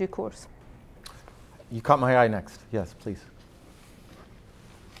outcome in due course. You caught my eye next. Yes, please.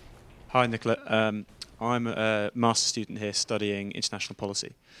 Hi, Nicola. I'm a master's student here studying international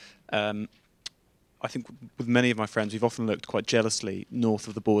policy. I think with many of my friends, we've often looked quite jealously north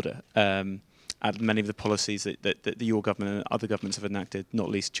of the border at many of the policies that your government and other governments have enacted, not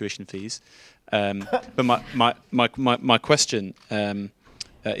least tuition fees. But my question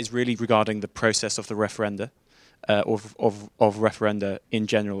is really regarding the process of the referenda. Of referenda in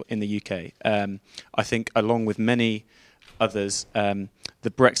general in the UK. I think, along with many others,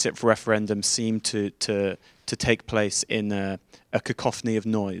 the Brexit referendum seemed to take place in a cacophony of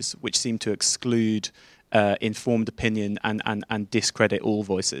noise, which seemed to exclude informed opinion and discredit all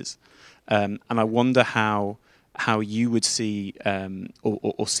voices. And I wonder how you would see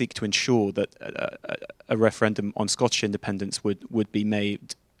or seek to ensure that a referendum on Scottish independence would be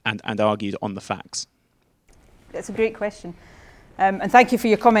made and argued on the facts. That's a great question. And thank you for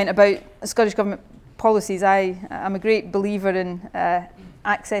your comment about Scottish Government policies. I'm a great believer in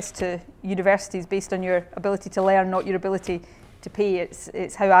access to universities based on your ability to learn, not your ability to pay.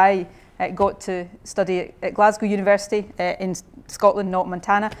 It's how I got to study at Glasgow University in Scotland, not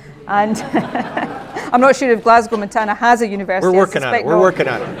Montana. And I'm not sure if Glasgow, Montana has a university. We're working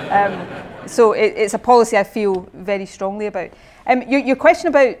on it. So it's a policy I feel very strongly about. Your question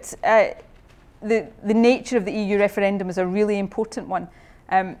about the nature of the EU referendum is a really important one.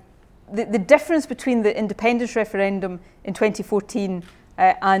 The difference between the independence referendum in 2014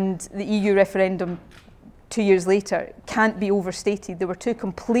 and the EU referendum 2 years later can't be overstated. There were two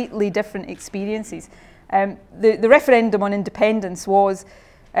completely different experiences. The referendum on independence was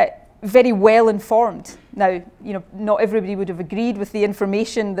very well informed. Now, not everybody would have agreed with the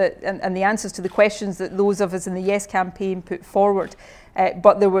information and the answers to the questions that those of us in the Yes campaign put forward.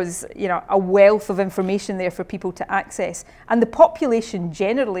 But there was, a wealth of information there for people to access. And the population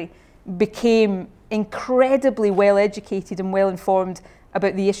generally became incredibly well educated and well informed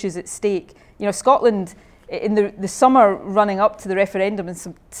about the issues at stake. Scotland, in the summer running up to the referendum in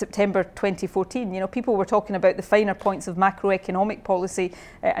September 2014, people were talking about the finer points of macroeconomic policy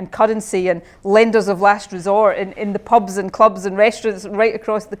and currency and lenders of last resort in the pubs and clubs and restaurants right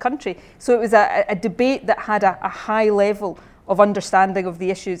across the country. So it was a debate that had a high level of understanding of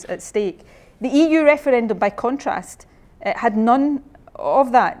the issues at stake. The EU referendum, by contrast, had none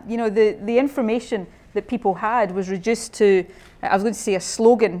of that. The information that people had was reduced to, I was going to say a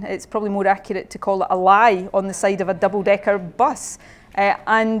slogan, it's probably more accurate to call it a lie on the side of a double-decker bus.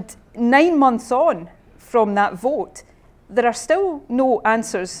 And 9 months on from that vote, there are still no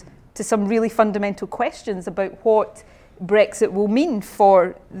answers to some really fundamental questions about what Brexit will mean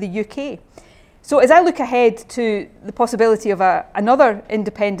for the UK. So as I look ahead to the possibility of another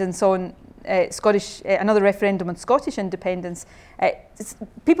independence on another referendum on Scottish independence,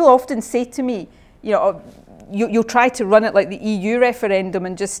 people often say to me, you'll try to run it like the EU referendum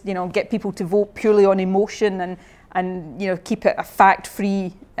and just get people to vote purely on emotion and keep it a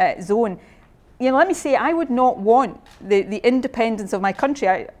fact-free zone. let me say, I would not want the independence of my country.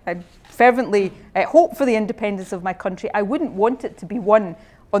 I fervently hope for the independence of my country. I wouldn't want it to be won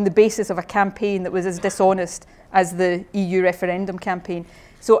on the basis of a campaign that was as dishonest as the EU referendum campaign.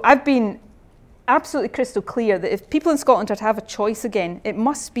 So I've been absolutely crystal clear that if people in Scotland are to have a choice again, it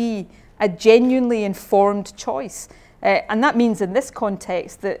must be a genuinely informed choice. And that means in this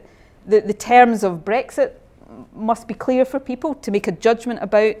context that the terms of Brexit must be clear for people to make a judgment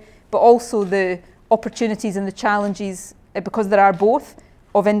about, but also the opportunities and the challenges, because there are both,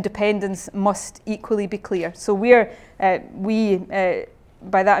 of independence must equally be clear. So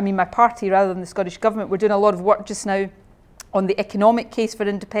by that I mean my party rather than the Scottish Government, we're doing a lot of work just now on the economic case for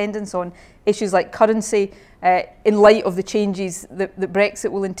independence, on issues like currency, in light of the changes that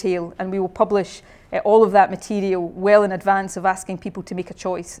Brexit will entail, and we will publish all of that material well in advance of asking people to make a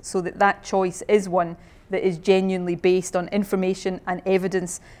choice, so that that choice is one that is genuinely based on information and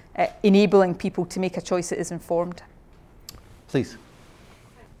evidence, enabling people to make a choice that is informed. Please.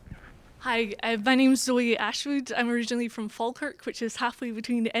 Hi, my name's Zoe Ashwood. I'm originally from Falkirk, which is halfway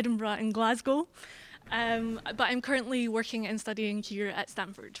between Edinburgh and Glasgow. But I'm currently working and studying here at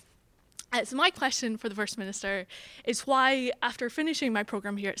Stanford. So my question for the First Minister is why, after finishing my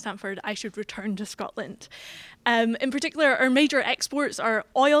programme here at Stanford, I should return to Scotland. In particular, our major exports are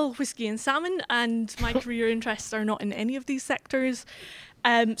oil, whisky and salmon, and my career interests are not in any of these sectors.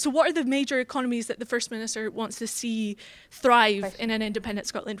 So what are the major economies that the First Minister wants to see thrive in an independent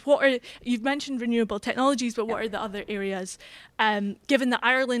Scotland? You've mentioned renewable technologies, but what are the other areas? Given that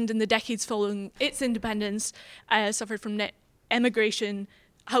Ireland in the decades following its independence suffered from net emigration,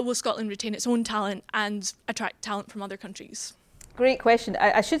 how will Scotland retain its own talent and attract talent from other countries? Great question.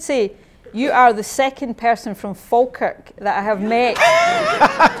 I should say, you are the second person from Falkirk that I have met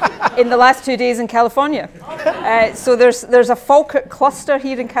in the last 2 days in California. So there's a Falkirk cluster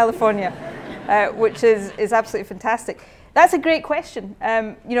here in California, which is absolutely fantastic. That's a great question.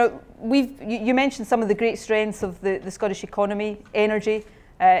 You mentioned some of the great strengths of the Scottish economy: energy,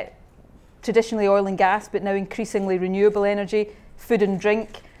 traditionally oil and gas, but now increasingly renewable energy, food and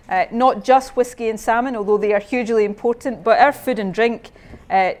drink, not just whisky and salmon, although they are hugely important, but our food and drink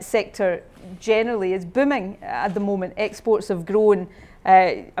sector generally is booming at the moment. Exports have grown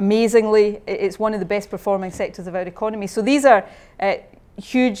amazingly. It's one of the best performing sectors of our economy. So these are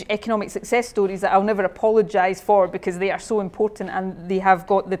huge economic success stories that I'll never apologise for, because they are so important and they have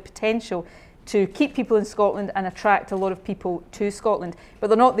got the potential to keep people in Scotland and attract a lot of people to Scotland. But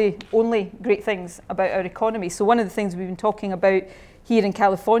they're not the only great things about our economy. So one of the things we've been talking about here in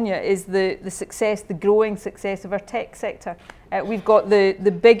California is the growing success of our tech sector. We've got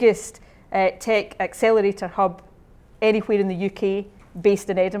the biggest tech accelerator hub anywhere in the UK,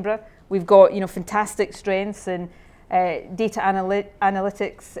 based in Edinburgh. We've got fantastic strengths in data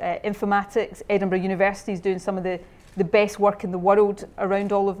analytics, informatics. Edinburgh University is doing some of the best work in the world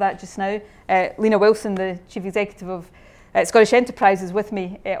around all of that just now. Lena Wilson, the Chief Executive of Scottish Enterprise, is with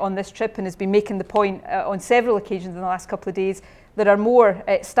me on this trip and has been making the point on several occasions in the last couple of days. There are more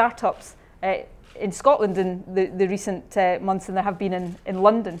startups in Scotland in the recent months than there have been in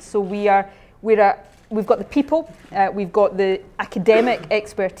London. So we've got the people, we've got the academic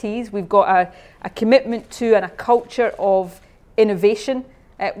expertise, we've got a commitment to and a culture of innovation.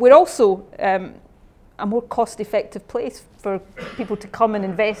 We're also a more cost-effective place for people to come and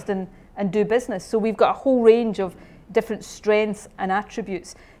invest and do business. So we've got a whole range of different strengths and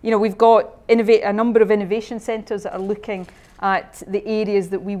attributes. We've got a number of innovation centres that are looking at the areas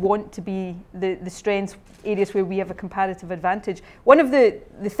that we want to be the strengths, areas where we have a comparative advantage. One of the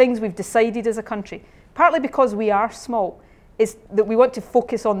things we've decided as a country, partly because we are small, is that we want to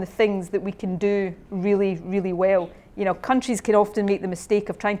focus on the things that we can do really, really well. Countries can often make the mistake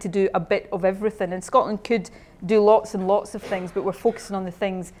of trying to do a bit of everything, and Scotland could do lots and lots of things, but we're focusing on the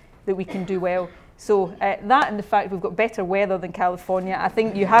things that we can do well. So that and the fact we've got better weather than California, I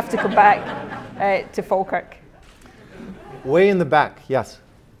think you have to come back to Falkirk. Way in the back, yes.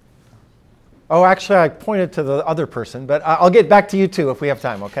 Oh, actually, I pointed to the other person, but I'll get back to you too if we have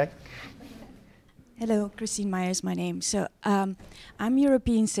time, okay? Hello, Christine Meyer is my name. So I'm a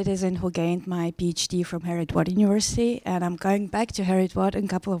European citizen who gained my PhD from Harriet-Watt University, and I'm going back to Harriet-Watt in a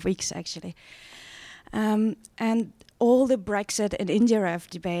couple of weeks, actually. And all the Brexit and India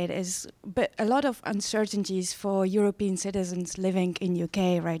debate is a lot of uncertainties for European citizens living in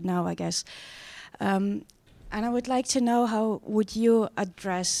UK right now, I guess. And I would like to know, how would you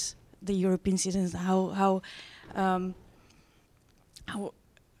address the European citizens? What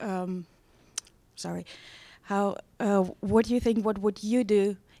do you think? What would you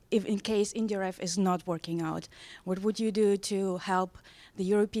do if in case IndyRef is not working out, what would you do to help the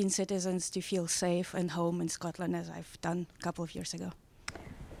European citizens to feel safe and home in Scotland, as I've done a couple of years ago?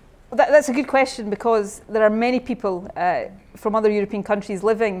 That's a good question, because there are many people from other European countries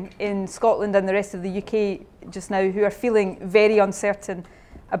living in Scotland and the rest of the UK just now who are feeling very uncertain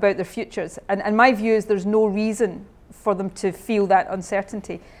about their futures. And my view is there's no reason for them to feel that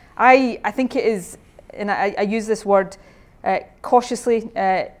uncertainty. I think it is, and I use this word cautiously,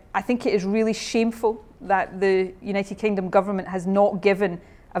 I think it is really shameful that the United Kingdom government has not given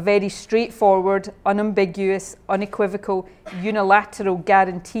a very straightforward, unambiguous, unequivocal, unilateral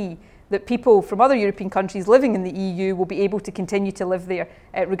guarantee that people from other European countries living in the EU will be able to continue to live there,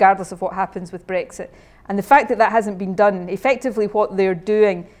 regardless of what happens with Brexit. And the fact that that hasn't been done, effectively what they're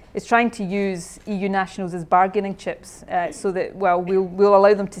doing is trying to use EU nationals as bargaining chips, so that, well, we'll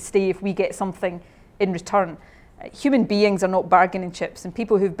allow them to stay if we get something in return. Human beings are not bargaining chips, and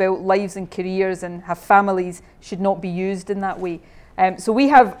people who've built lives and careers and have families should not be used in that way. So we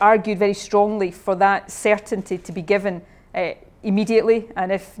have argued very strongly for that certainty to be given immediately,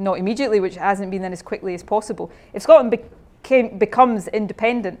 and if not immediately, which hasn't been, then as quickly as possible. If Scotland becomes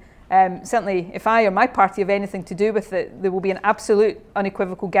independent, certainly if I or my party have anything to do with it, there will be an absolute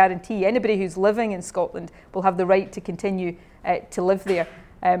unequivocal guarantee. Anybody who's living in Scotland will have the right to continue to live there.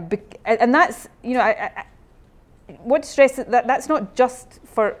 And that's, you know, I want to stress that that's not just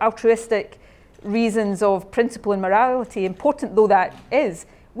for altruistic reasons of principle and morality, important though that is.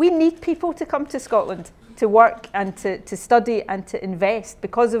 We need people to come to Scotland to work and to study and to invest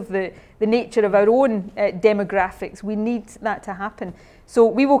because of the nature of our own demographics. We need that to happen. So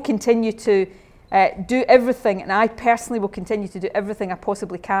we will continue to do everything, and I personally will continue to do everything I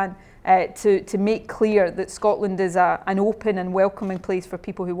possibly can to make clear that Scotland is an open and welcoming place for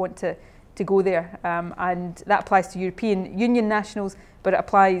people who want to go there. And that applies to European Union nationals, but it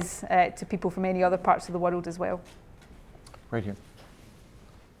applies to people from any other parts of the world as well. Right here.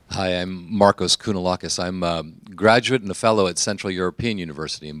 Hi, I'm Markos Kounalakis. I'm a graduate and a fellow at Central European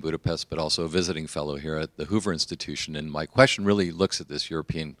University in Budapest, but also a visiting fellow here at the Hoover Institution. And my question really looks at this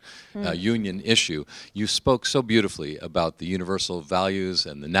European Union issue. You spoke so beautifully about the universal values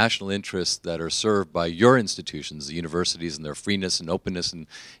and the national interests that are served by your institutions, the universities, and their freeness and openness and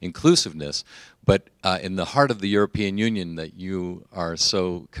inclusiveness. But in the heart of the European Union that you are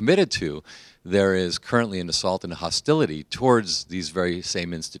so committed to, there is currently an assault and a hostility towards these very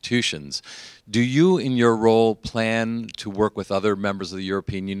same institutions. Do you, in your role, plan to work with other members of the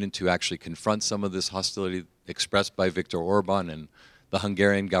European Union to actually confront some of this hostility expressed by Viktor Orban and the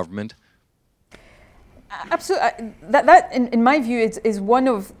Hungarian government? Absolutely. That in my view, is one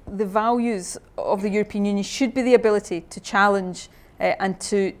of the values of the European Union, should be the ability to challenge and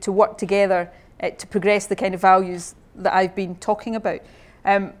to work together to progress the kind of values that I've been talking about.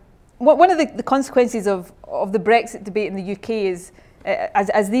 One of the consequences of the Brexit debate in the UK is,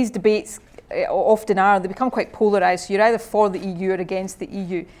 as these debates often are, they become quite polarised. So you're either for the EU or against the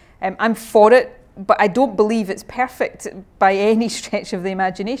EU. I'm for it, but I don't believe it's perfect by any stretch of the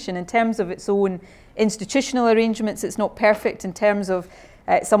imagination. In terms of its own institutional arrangements, it's not perfect. In terms of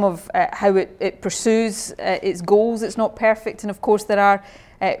some of how it pursues its goals, it's not perfect. And of course, there are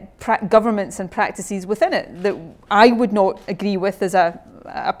governments and practices within it that I would not agree with as a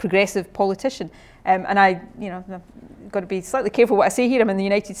progressive politician. And I, I've got to be slightly careful what I say here. I'm in the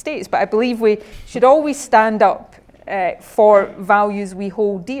United States, but I believe we should always stand up for values we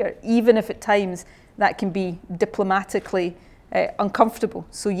hold dear, even if at times that can be diplomatically uncomfortable.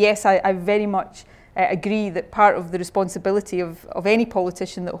 So yes, I very much agree that part of the responsibility of any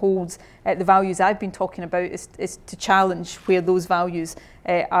politician that holds the values I've been talking about is to challenge where those values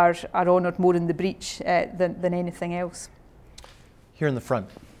are honoured more in the breach than anything else. Here in the front.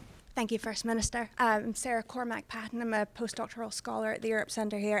 Thank you, First Minister. I'm Sarah Cormac-Patton. I'm a postdoctoral scholar at the Europe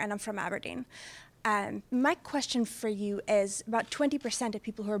Centre here, and I'm from Aberdeen. My question for you is, about 20% of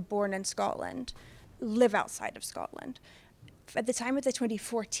people who are born in Scotland live outside of Scotland. At the time of the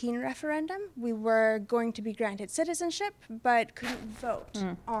 2014 referendum, we were going to be granted citizenship, but couldn't vote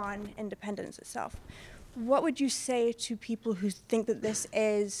on independence itself. What would you say to people who think that this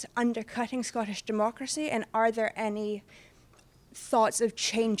is undercutting Scottish democracy, and are there any thoughts of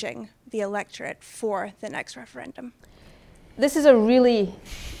changing the electorate for the next referendum? This is a really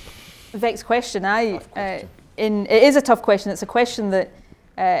vexed question. It is a tough question. It's a question that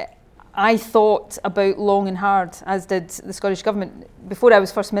I thought about long and hard, as did the Scottish Government. Before I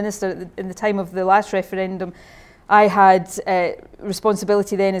was First Minister, in the time of the last referendum, I had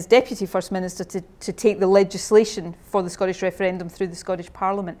responsibility then as Deputy First Minister to take the legislation for the Scottish referendum through the Scottish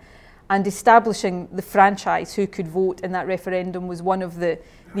Parliament. and establishing the franchise, who could vote in that referendum, was one of the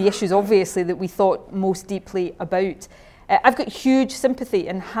issues, obviously, that we thought most deeply about. I've got huge sympathy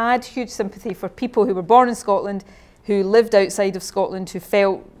and had huge sympathy for people who were born in Scotland, who lived outside of Scotland, who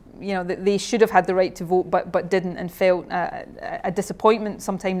felt that they should have had the right to vote but didn't, and felt a disappointment,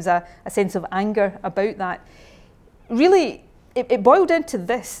 sometimes a sense of anger about that. Really, it boiled down to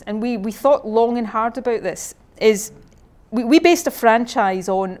this, and we thought long and hard about this, is we based a franchise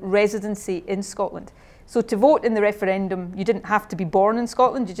on residency in Scotland. So to vote in the referendum, you didn't have to be born in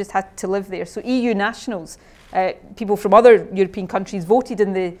Scotland, you just had to live there. So EU nationals, people from other European countries, voted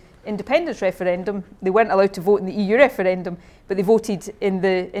in the independence referendum. They weren't allowed to vote in the EU referendum, but they voted in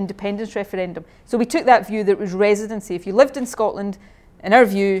the independence referendum. So we took that view that it was residency. If you lived in Scotland, in our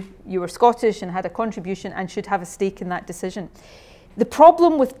view, you were Scottish and had a contribution and should have a stake in that decision. The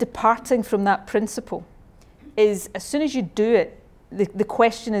problem with departing from that principle is, as soon as you do it, the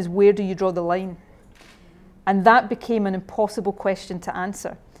question is, where do you draw the line? And that became an impossible question to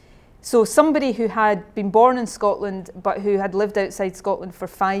answer. So somebody who had been born in Scotland but who had lived outside Scotland for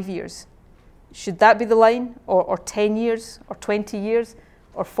 5 years, should that be the line? Or 10 years? Or 20 years?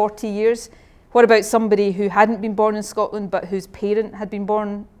 Or 40 years? What about somebody who hadn't been born in Scotland but whose parent had been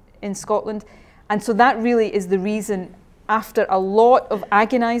born in Scotland? And so that really is the reason, after a lot of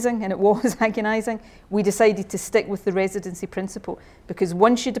agonising, and it was agonising, we decided to stick with the residency principle, because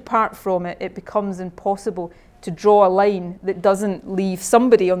once you depart from it, it becomes impossible to draw a line that doesn't leave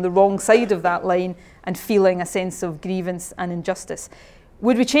somebody on the wrong side of that line and feeling a sense of grievance and injustice.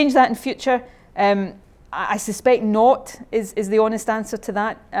 Would we change that in future? I suspect not, is the honest answer to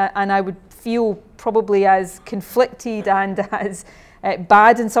that, and I would feel probably as conflicted and as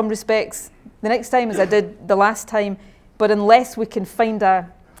bad in some respects the next time as I did the last time. But unless we can find a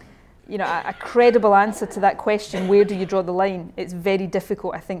credible answer to that question, where do you draw the line, it's very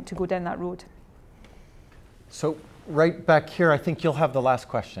difficult, I think, to go down that road. So right back here, I think you'll have the last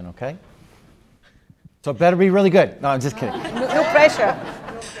question, okay? So it better be really good. No, I'm just kidding. No pressure.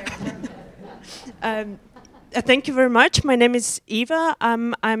 Thank you very much. My name is Eva.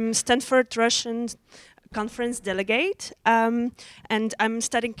 I'm Stanford Russian conference delegate, and I'm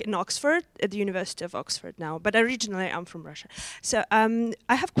studying in Oxford, at the University of Oxford now, but originally I'm from Russia. So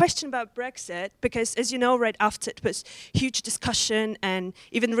I have a question about Brexit, because as you know, right after it was huge discussion and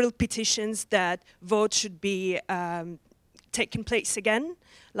even real petitions that vote should be taking place again,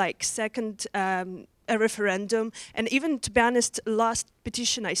 like second a referendum. And even, to be honest, last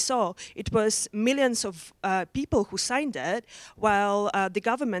petition I saw, it was millions of people who signed it, while the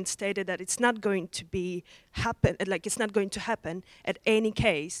government stated that it's not going to it's not going to happen at any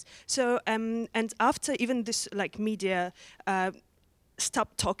case. So and after even this media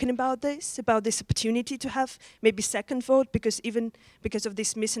stop talking about this opportunity to have maybe second vote, because of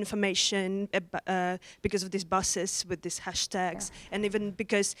this misinformation, because of these buses with these hashtags, and even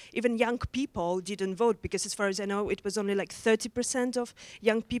because even young people didn't vote, because as far as I know, it was only 30% of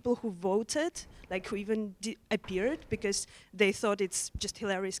young people who voted, who even appeared, because they thought it's just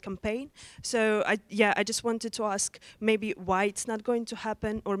Hillary's campaign. So I just wanted to ask maybe why it's not going to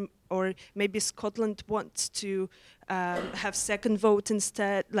happen, or maybe Scotland wants to have second vote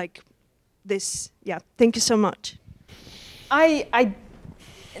instead, this. Yeah, thank you so much.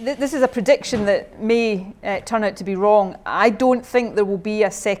 This is a prediction that may turn out to be wrong. I don't think there will be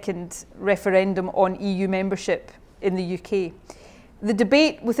a second referendum on EU membership in the UK. The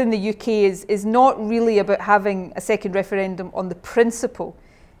debate within the UK is not really about having a second referendum on the principle.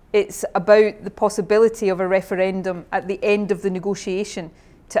 It's about the possibility of a referendum at the end of the negotiation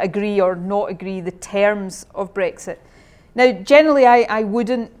to agree or not agree the terms of Brexit. Now, generally, I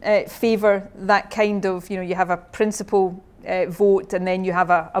wouldn't favour that kind of, you have a principle vote and then you have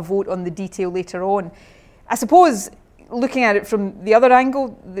a vote on the detail later on. I suppose, looking at it from the other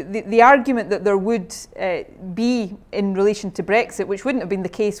angle, the argument that there would be in relation to Brexit, which wouldn't have been the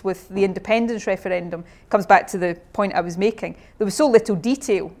case with the independence referendum, comes back to the point I was making. There was so little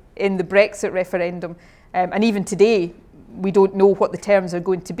detail in the Brexit referendum, and even today, we don't know what the terms are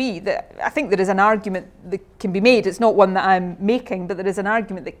going to be. I think there is an argument that can be made. It's not one that I'm making, but there is an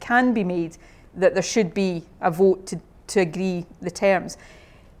argument that can be made that there should be a vote to agree the terms.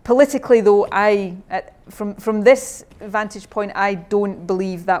 Politically, though, from this vantage point, I don't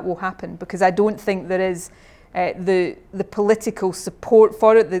believe that will happen, because I don't think there is the political support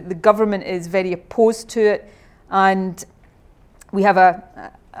for it. The government is very opposed to it, and we have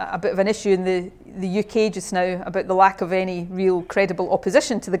a bit of an issue in the UK just now about the lack of any real credible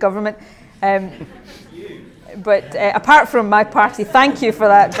opposition to the government. But apart from my party, thank you for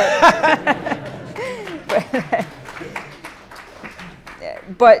that.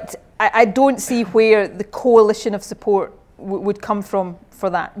 But I don't see where the coalition of support would come from for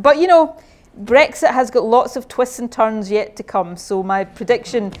that. But, you know, Brexit has got lots of twists and turns yet to come, so my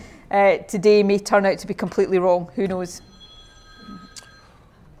prediction today may turn out to be completely wrong. Who knows?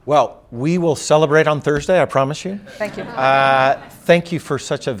 Well, we will celebrate on Thursday, I promise you. Thank you. Thank you for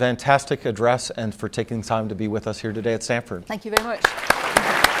such a fantastic address and for taking time to be with us here today at Stanford. Thank you very much.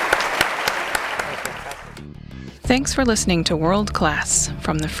 Thanks for listening to World Class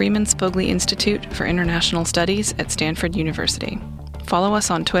from the Freeman Spogli Institute for International Studies at Stanford University. Follow us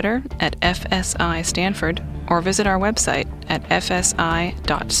on Twitter at FSI Stanford or visit our website at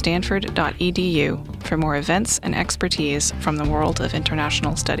fsi.stanford.edu for more events and expertise from the world of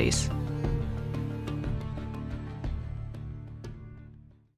international studies.